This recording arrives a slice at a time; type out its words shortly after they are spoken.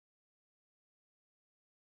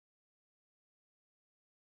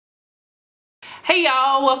Hey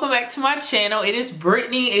y'all, welcome back to my channel. It is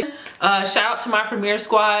Brittany. Shout out to my Premiere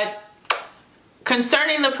Squad.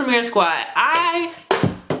 Concerning the Premiere Squad, I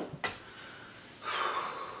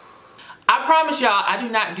promise y'all I do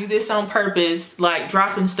not do this on purpose, like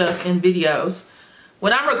dropping stuff in videos.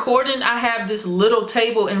 When I'm recording, I have this little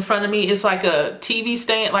table in front of me. It's like a TV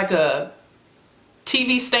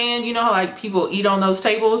stand, you know how like people eat on those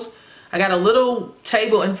tables? I got a little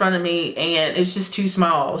table in front of me and it's just too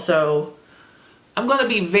small. So I'm gonna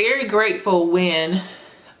be very grateful when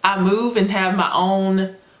I move and have my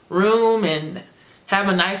own room and have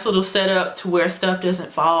a nice little setup to where stuff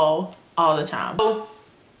doesn't fall all the time. So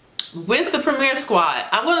with the Premiere Squad,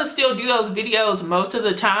 I'm gonna still do those videos most of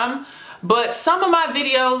the time, but some of my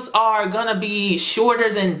videos are gonna be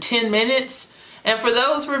shorter than 10 minutes. And for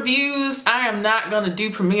those reviews, I am not gonna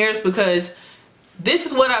do premieres because this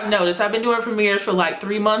is what I've noticed. I've been doing premieres for like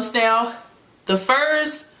 3 months now. The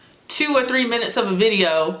first 2 or 3 minutes of a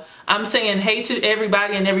video, I'm saying hey to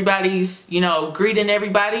everybody and everybody's, you know, greeting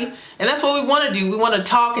everybody. And that's what we want to do. We want to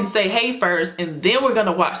talk and say hey first, and then we're going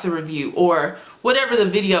to watch the review or whatever the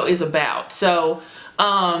video is about. So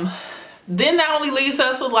then that only leaves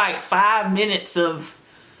us with like 5 minutes of,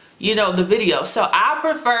 you know, the video. So I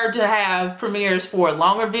prefer to have premieres for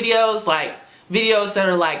longer videos, like videos that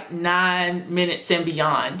are like 9 minutes and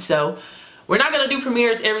beyond. So we're not going to do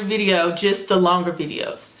premieres every video, just the longer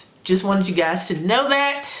videos. Just wanted you guys to know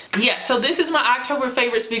that. Yeah, so this is my October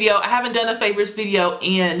favorites video. I haven't done a favorites video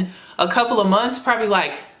in a couple of months, probably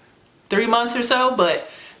like 3 months or so, but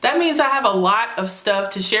that means I have a lot of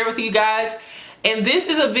stuff to share with you guys. And this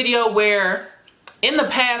is a video where in the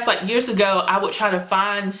past, like years ago, I would try to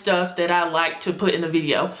find stuff that I like to put in the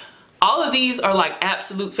video. All of these are like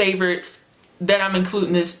absolute favorites that I'm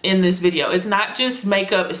including in this video. It's not just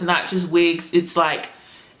makeup, it's not just wigs, it's like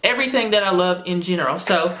everything that I love in general.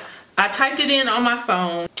 So I typed it in on my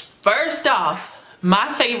phone. First off,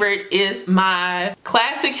 my favorite is my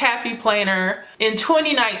classic happy planner. In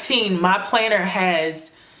 2019, my planner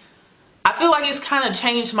has, I feel like it's kind of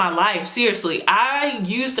changed my life. Seriously, I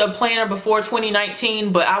used a planner before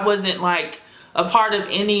 2019, but I wasn't like a part of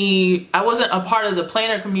I wasn't a part of the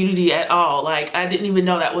planner community at all. Like I didn't even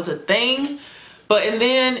know that was a thing. And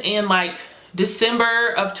then in like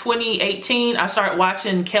December of 2018, I started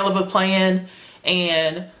watching Caleb Plan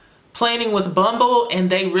and Planning with Bumble, and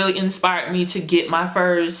they really inspired me to get my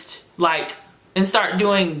first and start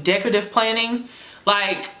doing decorative planning.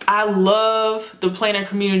 Like I love the planner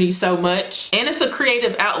community so much, and it's a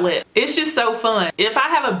creative outlet. It's just so fun. If I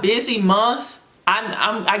have a busy month,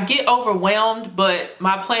 I get overwhelmed, but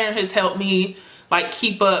my planner has helped me like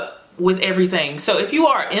keep up with everything. So if you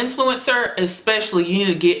are an influencer, especially, you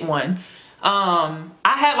need to get one. I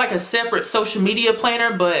had like a separate social media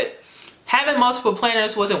planner, but having multiple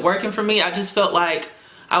planners wasn't working for me. I just felt like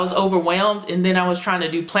I was overwhelmed, and then I was trying to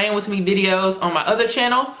do plan with me videos on my other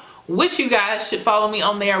channel, which you guys should follow me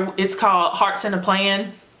on there. It's called Hearts and a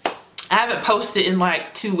Plan. I haven't posted in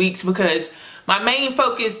like 2 weeks because my main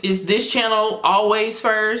focus is this channel always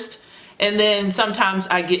first, and then sometimes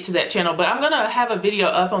I get to that channel, but I'm gonna have a video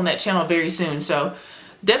up on that channel very soon. So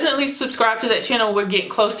definitely subscribe to that channel. We're getting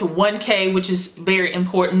close to 1K, which is very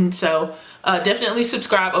important. So definitely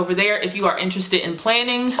subscribe over there if you are interested in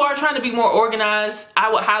planning. If you are trying to be more organized,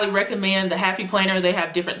 I would highly recommend the Happy Planner. They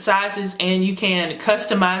have different sizes and you can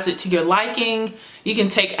customize it to your liking. You can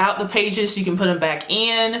take out the pages, you can put them back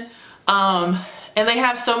in. And they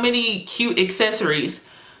have so many cute accessories.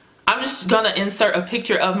 I'm just gonna insert a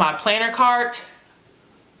picture of my planner cart.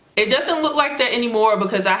 It doesn't look like that anymore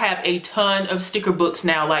because I have a ton of sticker books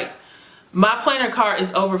now. Like my planner cart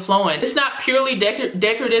is overflowing. It's not purely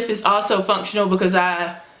decorative, it's also functional because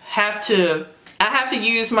I have to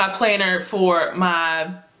use my planner for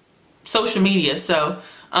my social media. So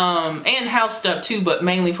and house stuff too, but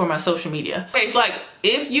mainly for my social media. Okay, it's like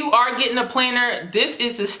if you are getting a planner, this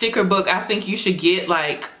is the sticker book I think you should get.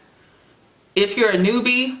 Like if you're a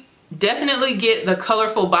newbie, definitely get the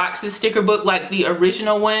colorful boxes sticker book, like the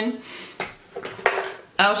original one.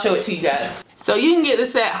 I'll show it to you guys. So you can get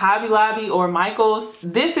this at Hobby Lobby or Michael's.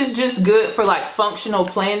 This is just good for like functional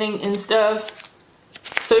planning and stuff.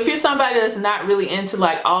 So if you're somebody that's not really into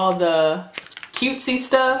like all the cutesy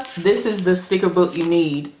stuff, this is the sticker book you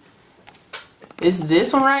need. It's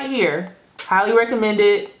this one right here. Highly recommend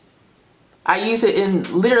it. I use it in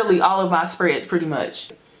literally all of my spreads pretty much.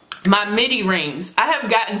 My midi rings. I have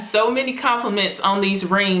gotten so many compliments on these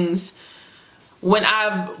rings when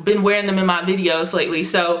I've been wearing them in my videos lately.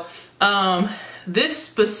 So this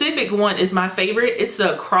specific one is my favorite. It's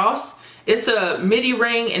a cross. It's a midi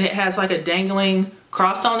ring and it has like a dangling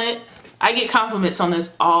cross on it. I get compliments on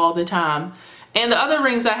this all the time. And the other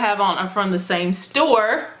rings I have on are from the same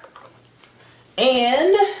store.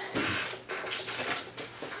 And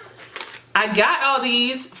I got all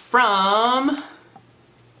these from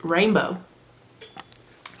Rainbow.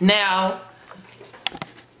 Now,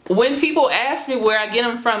 when people ask me where I get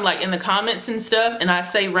them from, like in the comments and stuff, and I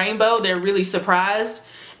say Rainbow, they're really surprised.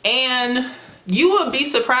 And you will be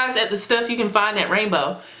surprised at the stuff you can find at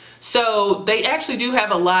Rainbow. So they actually do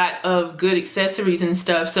have a lot of good accessories and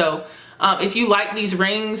stuff. So if you like these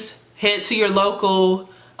rings, head to your local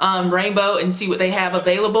Rainbow and see what they have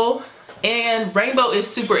available. And Rainbow is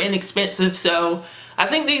super inexpensive, so I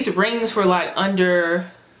think these rings were like under,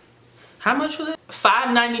 how much was it?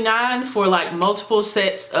 $5.99 for like multiple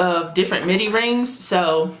sets of different midi rings.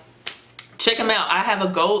 So check them out. I have a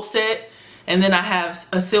gold set, and then I have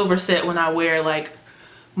a silver set when I wear like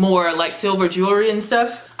more like silver jewelry and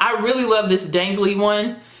stuff. I really love this dangly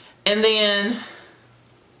one. And then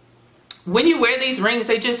when you wear these rings,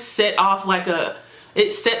 they just set off like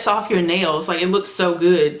it sets off your nails. Like, it looks so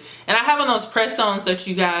good. And I have on those press-ons that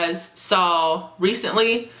you guys saw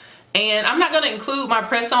recently. And I'm not going to include my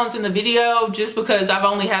press-ons in the video just because I've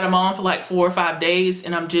only had them on for like 4 or 5 days.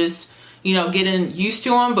 And I'm just, you know, getting used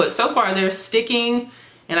to them. But so far they're sticking.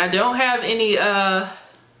 And I don't have any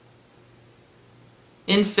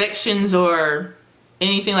infections or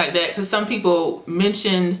anything like that. Because some people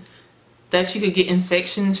mentioned that you could get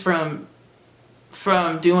infections from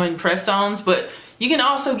doing press-ons. But you can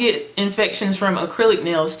also get infections from acrylic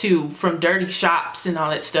nails too, from dirty shops and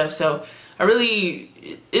all that stuff. So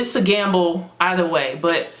it's a gamble either way,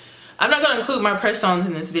 but I'm not going to include my press-ons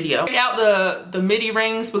in this video. Check out the midi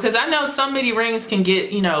rings, because I know some midi rings can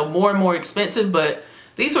get, you know, more and more expensive, but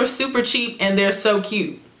these were super cheap and they're so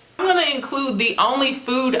cute. I'm going to include the only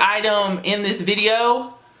food item in this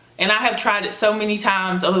video, and I have tried it so many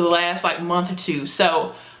times over the last like month or two.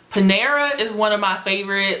 So Panera is one of my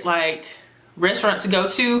favorite like restaurants to go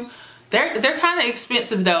to. They're kind of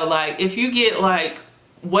expensive though. Like, if you get like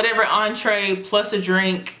whatever entree plus a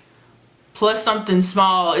drink plus something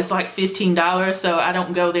small, it's like $15. So I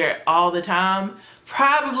don't go there all the time,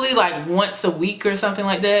 probably like once a week or something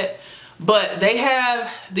like that. But they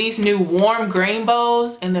have these new warm grain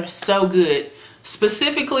bowls and they're so good.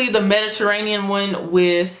 Specifically the Mediterranean one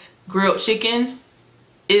with grilled chicken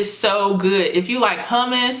is so good. If you like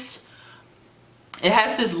hummus, it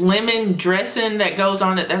has this lemon dressing that goes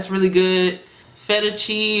on it that's really good. Feta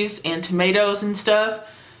cheese and tomatoes and stuff.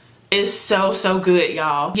 It's so good,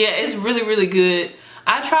 y'all. Yeah, it's really good.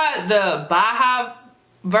 I tried the Baja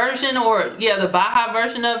version, the Baja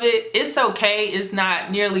version of it. It's okay. It's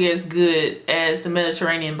not nearly as good as the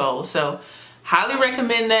Mediterranean bowl. So highly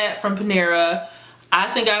recommend that from Panera. I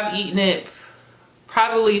think I've eaten it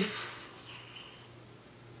probably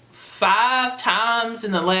 5 times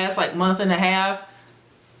in the last like month and a half.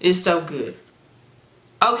 It's so good.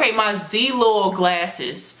 Okay, my Z-Lul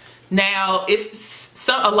glasses. Now,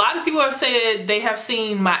 a lot of people have said they have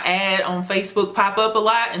seen my ad on Facebook pop up a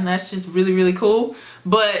lot, and that's just really cool.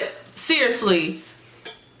 But seriously,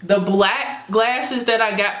 the black glasses that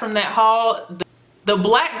I got from that haul, the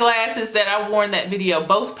black glasses that I wore in that video,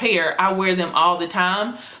 both pair, I wear them all the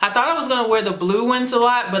time. I thought I was gonna wear the blue ones a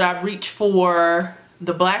lot, but I've reached for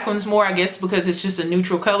the black ones more, I guess because it's just a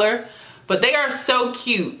neutral color. But they are so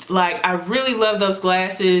cute. Like, I really love those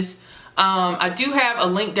glasses. I do have a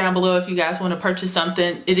link down below if you guys want to purchase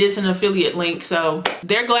something. It is an affiliate link. So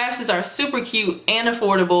their glasses are super cute and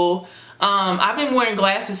affordable. I've been wearing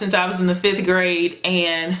glasses since I was in the 5th grade,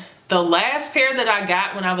 and the last pair that I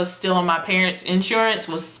got when I was still on my parents' insurance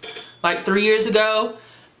was like 3 years ago,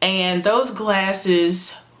 and those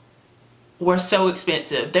glasses were so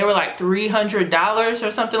expensive. They were like $300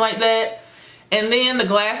 or something like that. And then the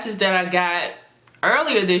glasses that I got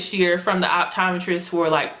earlier this year from the optometrist were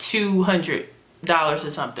like $200 or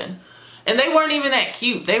something. And they weren't even that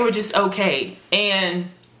cute. They were just okay. And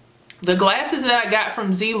the glasses that I got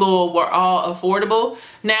from Z-Lul were all affordable.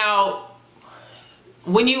 Now,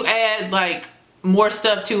 when you add like more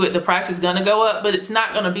stuff to it, the price is gonna go up, but it's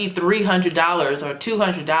not gonna be $300 or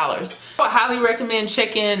 $200. I highly recommend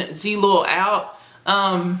checking Z-Lul out.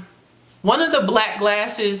 One of the black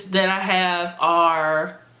glasses that I have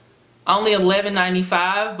are only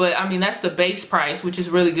 $11.95, but I mean that's the base price, which is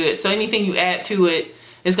really good. So anything you add to it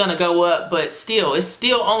is gonna go up, but still, it's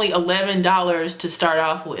still only $11 to start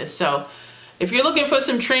off with. So if you're looking for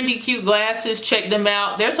some trendy, cute glasses, check them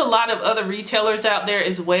out. There's a lot of other retailers out there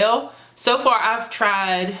as well. So far, I've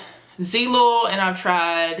tried Z-Lul and I've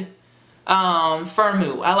tried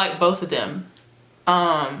Firmoo. I like both of them.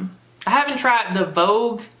 I haven't tried the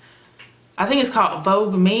Vogue. I think it's called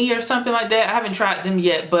Vogue Me or something like that. I haven't tried them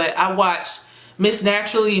yet, but I watched Miss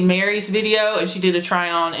Naturally Mary's video, and she did a try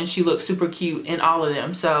on and she looked super cute in all of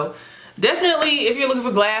them. So definitely, if you're looking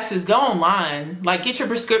for glasses, go online. Like, get your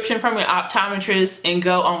prescription from your optometrist and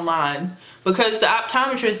go online, because the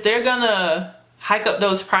optometrist, they're gonna hike up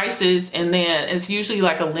those prices, and then it's usually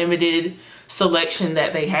like a limited selection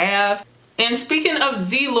that they have. And speaking of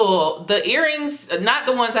Zilul, the earrings, not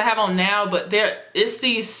the ones I have on now, but it's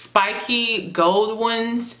these spiky gold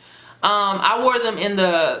ones. I wore them in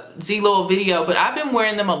the Zilul video, but I've been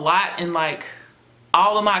wearing them a lot in like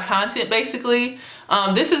all of my content basically.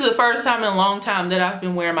 This is the first time in a long time that I've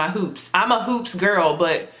been wearing my hoops. I'm a hoops girl,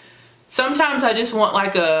 but sometimes I just want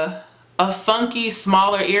like a funky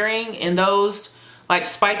smaller earring, and those like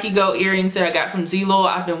spiky gold earrings that I got from Zilul,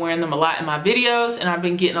 I've been wearing them a lot in my videos, and I've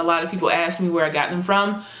been getting a lot of people ask me where I got them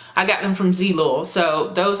from. I got them from Zilul. So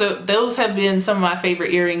those have been some of my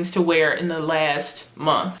favorite earrings to wear in the last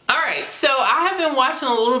month. Alright, so I have been watching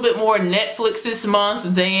a little bit more Netflix this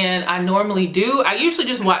month than I normally do. I usually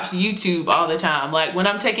just watch YouTube all the time. Like when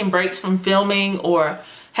I'm taking breaks from filming or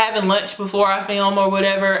having lunch before I film or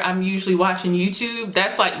whatever, I'm usually watching YouTube.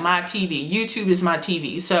 That's like my TV. YouTube is my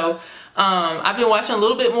TV. So I've been watching a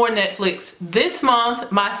little bit more Netflix. This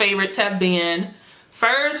month, my favorites have been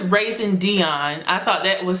first, Raising Dion. I thought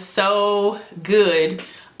that was so good.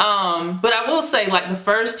 But I will say, like, the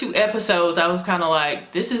first 2 episodes, I was kind of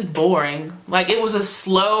like, this is boring. Like, it was a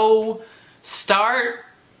slow start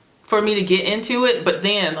for me to get into it, but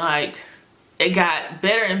then, like, it got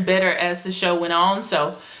better and better as the show went on.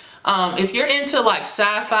 So if you're into like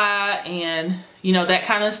sci-fi and you know that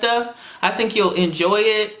kind of stuff, I think you'll enjoy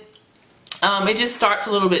it. It just starts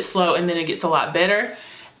a little bit slow and then it gets a lot better.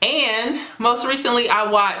 And most recently I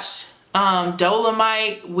watched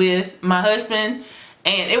Dolomite with my husband,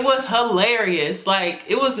 and it was hilarious. Like,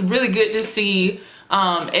 it was really good to see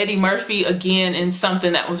Eddie Murphy again in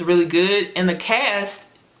something that was really good, and the cast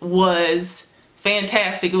was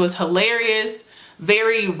fantastic. It was hilarious,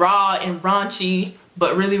 very raw and raunchy,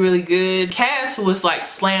 but really, really good. Cast was like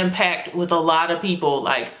slam packed with a lot of people,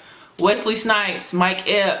 like Wesley Snipes, Mike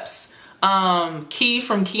Epps, Key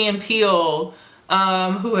from Key and Peele,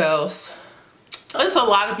 who else? There's a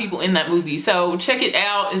lot of people in that movie, so check it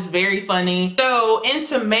out. It's very funny. So,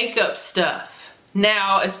 into makeup stuff.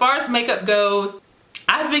 Now, as far as makeup goes,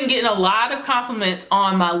 I've been getting a lot of compliments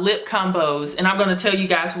on my lip combos, and I'm going to tell you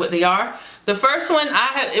guys what they are. The first one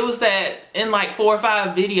it was that in like 4 or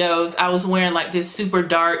 5 videos, I was wearing like this super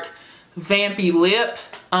dark, vampy lip.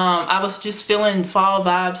 I was just feeling fall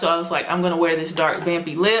vibes, so I was like, I'm going to wear this dark,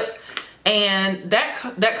 vampy lip. And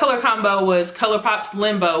that color combo was ColourPop's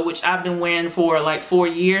Limbo, which I've been wearing for like 4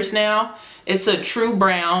 years now. It's a true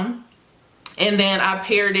brown. And then I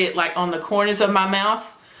paired it like on the corners of my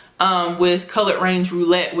mouth with Colored Range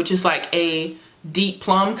Roulette, which is like a deep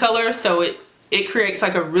plum color. So it creates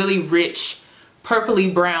like a really rich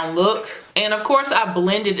purpley brown look. And of course I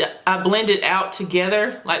blended out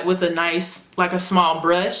together like with a nice, like a small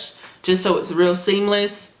brush, just so it's real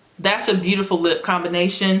seamless. That's a beautiful lip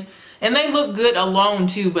combination. And they look good alone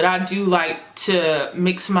too, but I do like to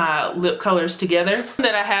mix my lip colors together.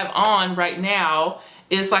 That I have on right now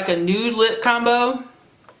is like a nude lip combo.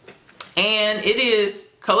 And it is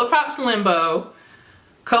ColourPop's Limbo,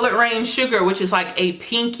 Colored Range Sugar, which is like a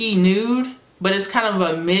pinky nude, but it's kind of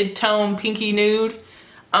a mid-tone pinky nude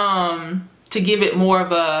to give it more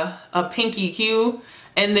of a pinky hue.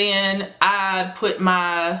 And then I put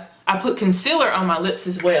concealer on my lips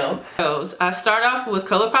as well. I start off with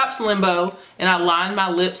ColourPop's Limbo and I line my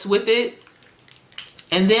lips with it.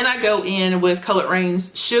 And then I go in with Colored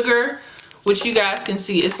Range Sugar, which you guys can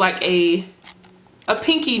see it's like a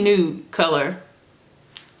pinky nude color.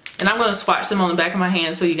 And I'm going to swatch them on the back of my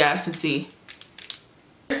hand so you guys can see.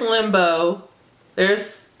 There's Limbo.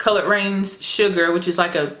 There's Colored Range Sugar, which is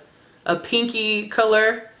like a pinky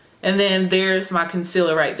color. And then there's my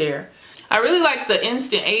concealer right there. I really like the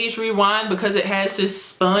Instant Age Rewind because it has this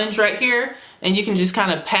sponge right here and you can just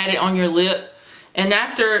kind of pat it on your lip. And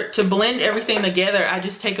to blend everything together, I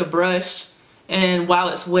just take a brush and while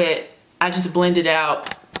it's wet, I just blend it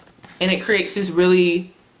out and it creates this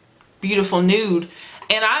really beautiful nude.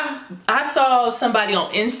 And I saw somebody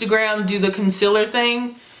on Instagram do the concealer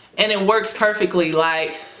thing and it works perfectly.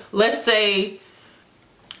 Like, let's say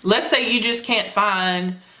you just can't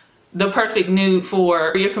find the perfect nude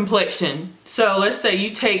for your complexion. So let's say you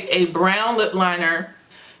take a brown lip liner,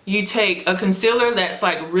 you take a concealer that's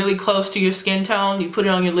like really close to your skin tone, you put it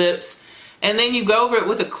on your lips, and then you go over it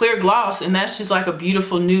with a clear gloss, and that's just like a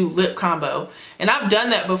beautiful nude lip combo. And I've done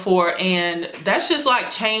that before, and that's just like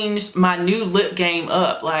changed my nude lip game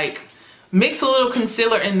up. Like, mix a little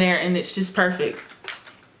concealer in there and it's just perfect.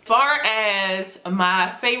 As far as my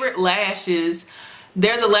favorite lashes,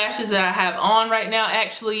 they're the lashes that I have on right now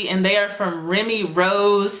actually, and they are from Remy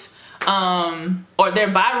Rose, or they're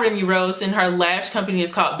by Remy Rose, and her lash company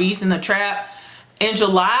is called Beast in the Trap. In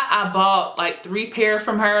July, I bought like 3 pair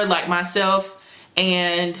from her, like myself,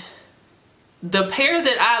 and the pair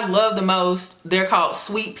that I love the most, they're called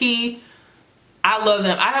Sweet Pea. I love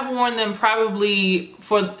them. I have worn them probably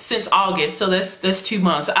since August, so that's 2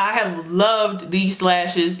 months. I have loved these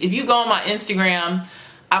lashes. If you go on my Instagram,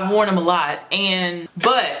 I've worn them a lot,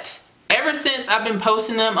 but ever since I've been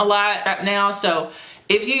posting them a lot right now, so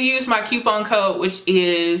if you use my coupon code, which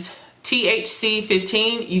is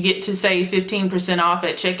THC15, you get to save 15% off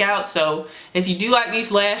at checkout. So if you do like these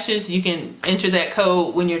lashes, you can enter that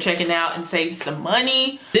code when you're checking out and save some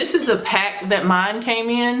money. This is the pack that mine came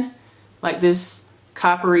in, like this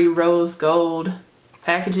coppery rose gold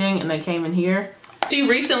packaging, and they came in here. She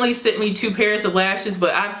recently sent me 2 pairs of lashes,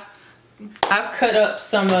 but I've cut up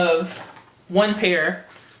some of 1 pair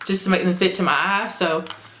just to make them fit to my eye. So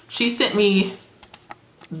she sent me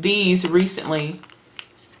these recently,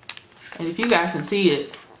 and if you guys can see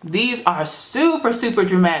it, these are super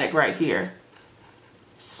dramatic right here.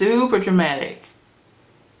 Super dramatic,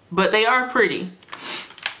 but they are pretty.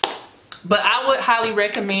 But I would highly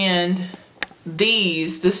recommend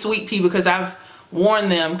these, the Sweet Pea, because I've worn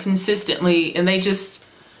them consistently and they just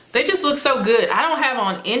look so good. I don't have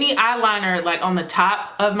on any eyeliner like on the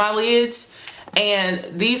top of my lids,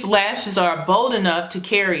 and these lashes are bold enough to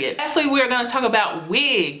carry it. Lastly, we're going to talk about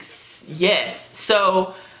wigs. Yes,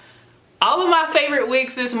 so all of my favorite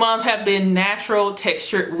wigs this month have been natural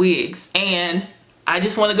textured wigs, and I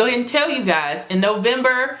just want to go ahead and tell you guys, in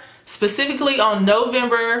November, specifically on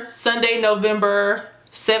Sunday, November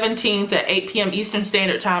 17th at 8 p.m. Eastern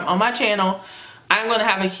Standard Time on my channel, I'm going to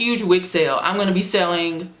have a huge wig sale. I'm going to be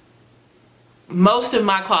selling most of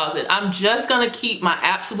my closet. I'm just going to keep my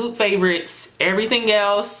absolute favorites. Everything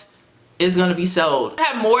else is going to be sold. I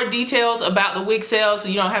have more details about the wig sale, so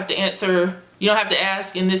you don't have to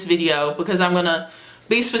ask in this video, because I'm going to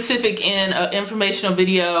be specific in an informational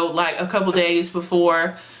video like a couple days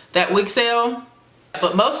before that wig sale.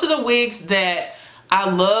 But most of the wigs that I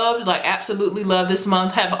loved, like absolutely love this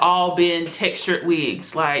month, have all been textured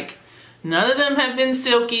wigs. Like, none of them have been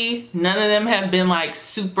silky. None of them have been like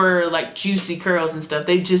super like juicy curls and stuff.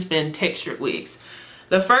 They've just been textured wigs.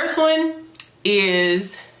 The first one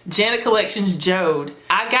is Janet Collection's Jode.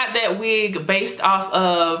 I got that wig based off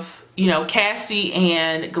of, you know, Cassie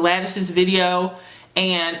and Gladys's video,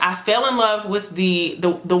 and I fell in love with the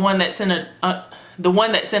one that's in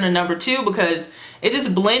a number 2, because it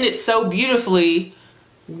just blended so beautifully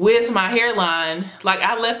with my hairline. Like,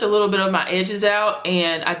 I left a little bit of my edges out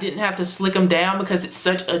and I didn't have to slick them down because it's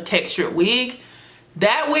such a textured wig.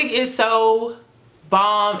 That wig is so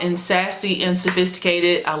bomb and sassy and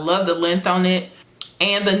sophisticated. I love the length on it.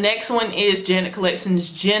 And the next one is Janet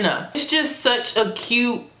Collection's Jenna. It's just such a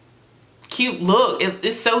cute look.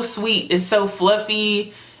 It's so sweet. It's so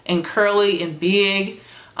fluffy and curly and big.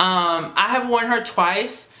 I have worn her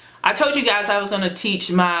twice. I told you guys I was going to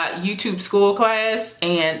teach my YouTube school class,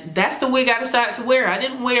 and that's the wig I decided to wear. I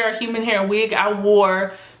didn't wear a human hair wig. I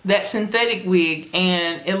wore that synthetic wig,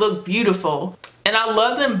 and it looked beautiful. And I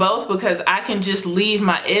love them both because I can just leave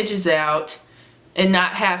my edges out and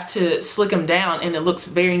not have to slick them down, and it looks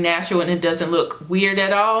very natural and it doesn't look weird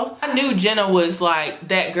at all. I knew Jenna was like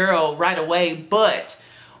that girl right away, but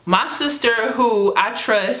my sister, who I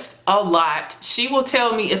trust a lot, she will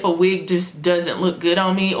tell me if a wig just doesn't look good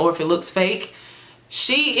on me or if it looks fake.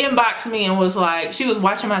 She inboxed me and was like, she was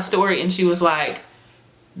watching my story and she was like,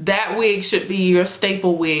 that wig should be your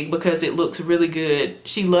staple wig because it looks really good.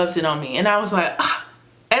 She loves it on me. And I was like, ah.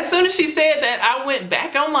 As soon as she said that, I went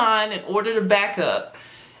back online and ordered a backup.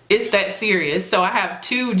 It's that serious. So I have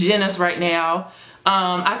 2 Jennas right now.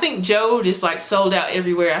 I think Jode is like sold out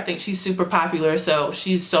everywhere. I think she's super popular, so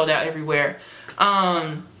she's sold out everywhere.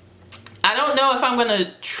 I don't know if I'm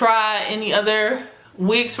gonna try any other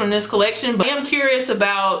wigs from this collection, but I am curious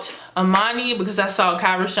about Amani because I saw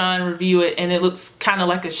Kai Rashawn review it and it looks kind of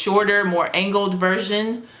like a shorter, more angled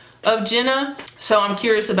version of Jenna. So I'm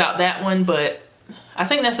curious about that one, but I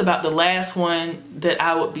think that's about the last one that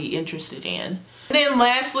I would be interested in. And then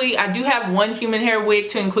lastly, I do have one human hair wig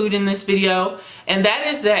to include in this video, and that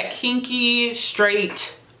is that kinky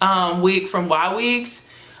straight wig from Wigs.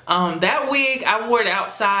 That wig, I wore it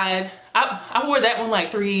outside. I wore that one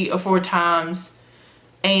like 3 or 4 times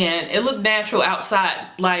and it looked natural outside.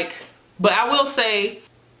 Like, but I will say,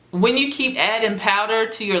 when you keep adding powder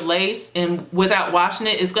to your lace and without washing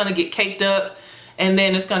it, it's gonna get caked up and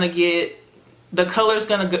then it's gonna get the color's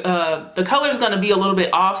gonna be a little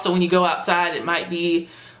bit off, so when you go outside it might be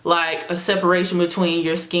like a separation between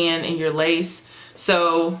your skin and your lace.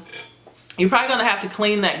 So you're probably gonna have to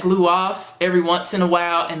clean that glue off every once in a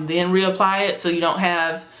while and then reapply it, so you don't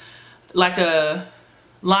have like a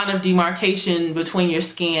line of demarcation between your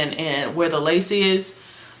skin and where the lace is.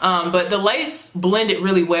 But the lace blended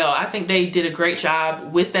really well. I think they did a great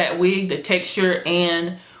job with that wig, the texture,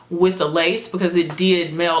 and with the lace, because it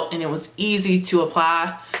did melt and it was easy to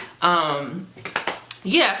apply.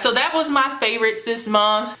 Yeah, so that was my favorites this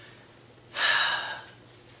month.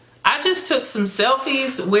 I just took some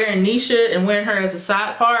selfies wearing Neesha and wearing her as a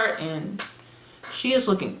side part, and she is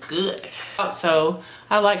looking good. So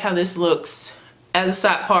I like how this looks as a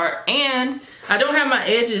side part, and I don't have my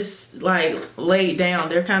edges like laid down.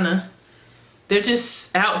 They're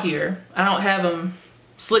just out here. I don't have them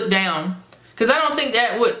slicked down, because I don't think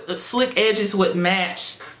that slick edges would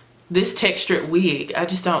match this textured wig. I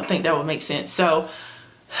just don't think that would make sense. So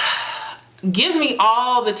give me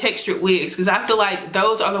all the textured wigs, because I feel like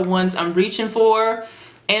those are the ones I'm reaching for,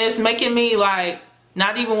 and it's making me like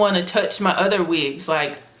not even want to touch my other wigs.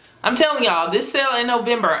 Like, I'm telling y'all, this sale in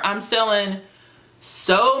November, I'm selling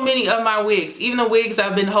so many of my wigs, even the wigs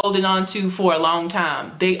I've been holding on to for a long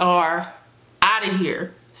time. They are out of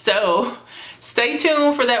here. So stay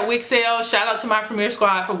tuned for that wig sale. Shout out to my Premiere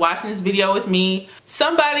Squad for watching this video with me.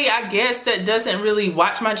 Somebody, I guess, that doesn't really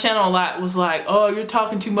watch my channel a lot was like, oh, you're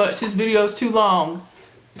talking too much, this video's too long.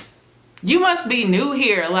 You must be new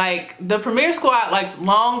here. Like, the Premiere Squad likes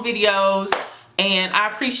long videos, and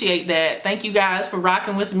I appreciate that. Thank you guys for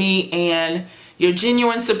rocking with me and your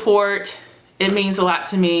genuine support. It means a lot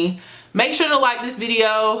to me. Make sure to like this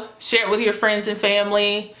video, share it with your friends and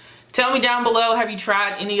family. Tell me down below, have you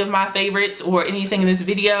tried any of my favorites or anything in this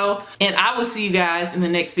video? And I will see you guys in the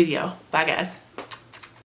next video. Bye, guys.